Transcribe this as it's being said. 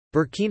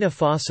Burkina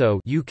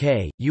Faso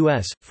UK,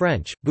 US,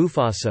 French,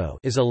 Bufaso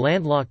is a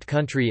landlocked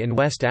country in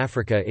West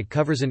Africa. It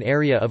covers an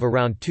area of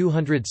around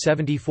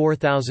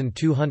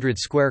 274,200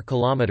 square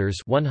kilometers,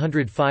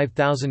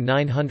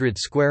 105,900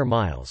 square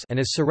miles, and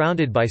is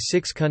surrounded by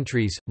 6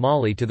 countries: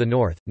 Mali to the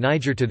north,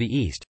 Niger to the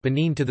east,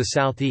 Benin to the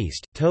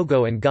southeast,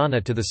 Togo and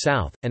Ghana to the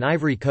south, and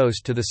Ivory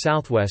Coast to the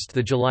southwest.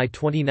 The July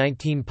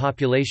 2019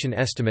 population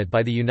estimate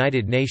by the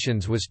United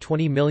Nations was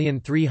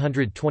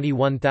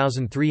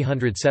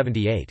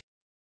 20,321,378.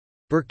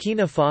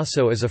 Burkina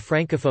Faso is a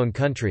francophone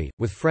country,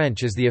 with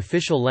French as the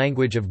official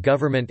language of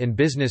government and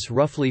business.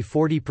 Roughly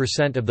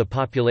 40% of the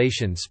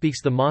population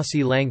speaks the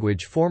Mossi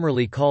language,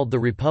 formerly called the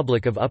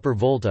Republic of Upper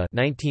Volta.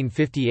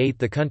 1958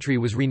 The country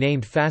was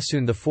renamed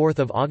Fasoon 4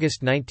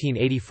 August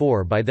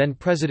 1984 by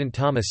then-President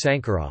Thomas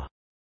Sankara.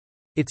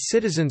 Its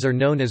citizens are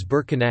known as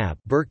Burkinab.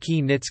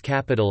 Burki-Nit's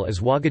capital is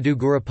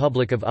Ouagadougou.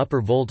 Republic of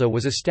Upper Volta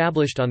was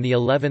established on the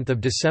 11th of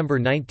December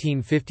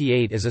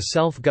 1958 as a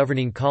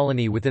self-governing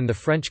colony within the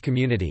French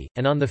community,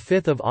 and on the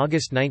 5th of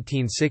August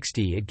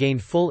 1960 it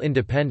gained full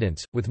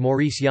independence, with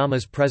Maurice Yam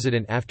as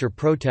president. After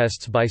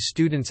protests by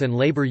students and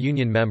labor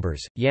union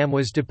members, Yam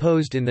was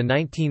deposed in the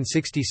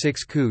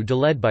 1966 coup de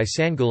led by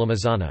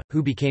Sangulamazana,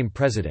 who became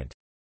president.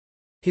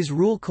 His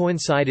rule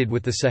coincided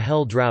with the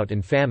Sahel drought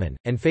and famine,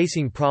 and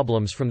facing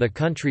problems from the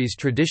country's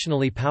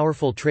traditionally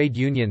powerful trade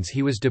unions,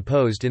 he was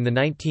deposed in the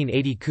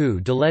 1980 coup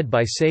de led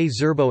by Say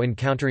Zerbo.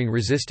 Encountering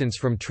resistance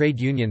from trade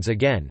unions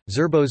again,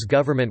 Zerbo's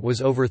government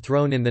was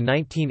overthrown in the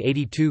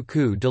 1982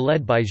 coup de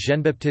led by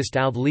Jean-Baptiste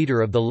Oud.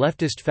 Leader of the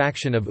leftist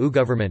faction of U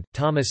government,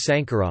 Thomas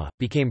Sankara,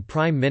 became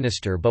prime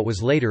minister but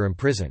was later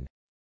imprisoned.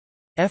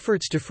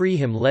 Efforts to free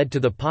him led to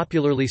the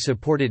popularly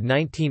supported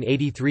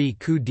 1983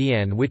 coup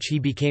d'état in which he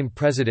became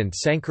president.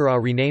 Sankara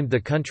renamed the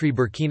country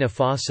Burkina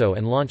Faso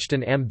and launched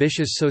an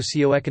ambitious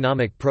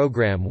socio-economic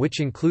program which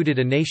included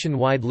a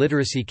nationwide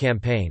literacy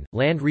campaign,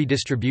 land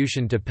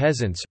redistribution to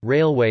peasants,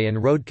 railway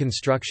and road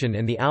construction,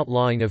 and the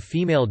outlawing of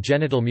female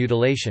genital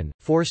mutilation,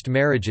 forced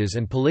marriages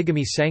and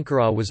polygamy.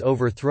 Sankara was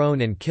overthrown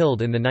and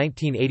killed in the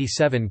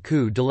 1987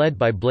 coup de led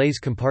by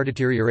Blaise Compaoré.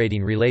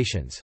 Deteriorating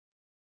relations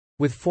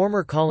with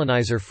former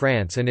colonizer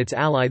France and its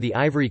ally the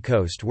Ivory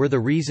Coast were the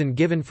reason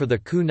given for the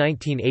coup.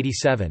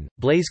 1987,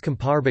 Blaise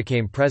Compaoré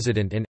became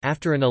president and,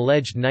 after an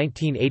alleged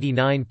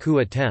 1989 coup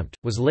attempt,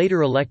 was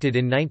later elected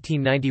in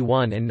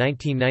 1991 and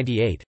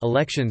 1998,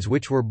 elections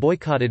which were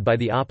boycotted by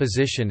the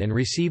opposition and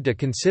received a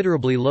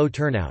considerably low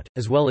turnout,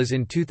 as well as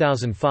in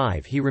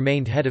 2005 he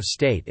remained head of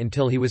state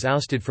until he was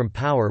ousted from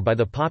power by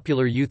the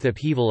popular youth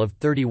upheaval of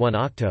 31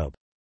 October.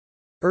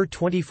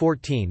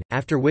 2014,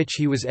 after which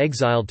he was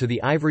exiled to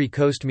the Ivory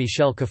Coast.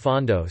 Michel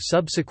Kafando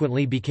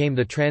subsequently became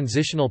the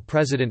transitional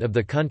president of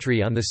the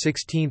country on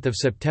 16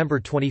 September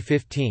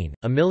 2015.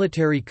 A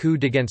military coup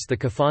against the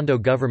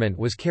Kafando government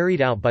was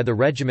carried out by the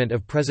Regiment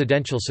of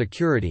Presidential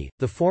Security,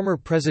 the former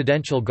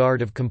Presidential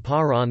Guard of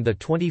Compaoré, on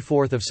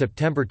 24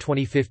 September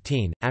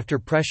 2015. After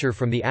pressure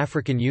from the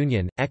African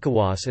Union,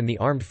 ECOWAS and the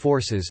armed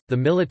forces, the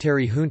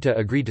military junta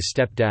agreed to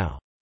step down.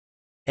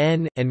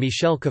 And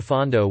Michel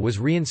Kafando was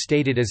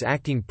reinstated as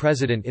acting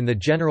president in the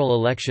general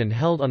election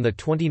held on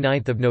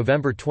 29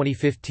 November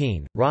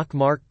 2015. Roch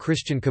Marc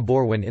Christian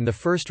Kabore won in the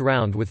first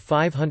round with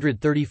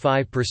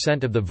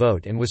 535% of the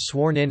vote and was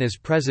sworn in as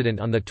president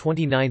on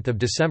 29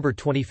 December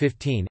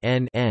 2015.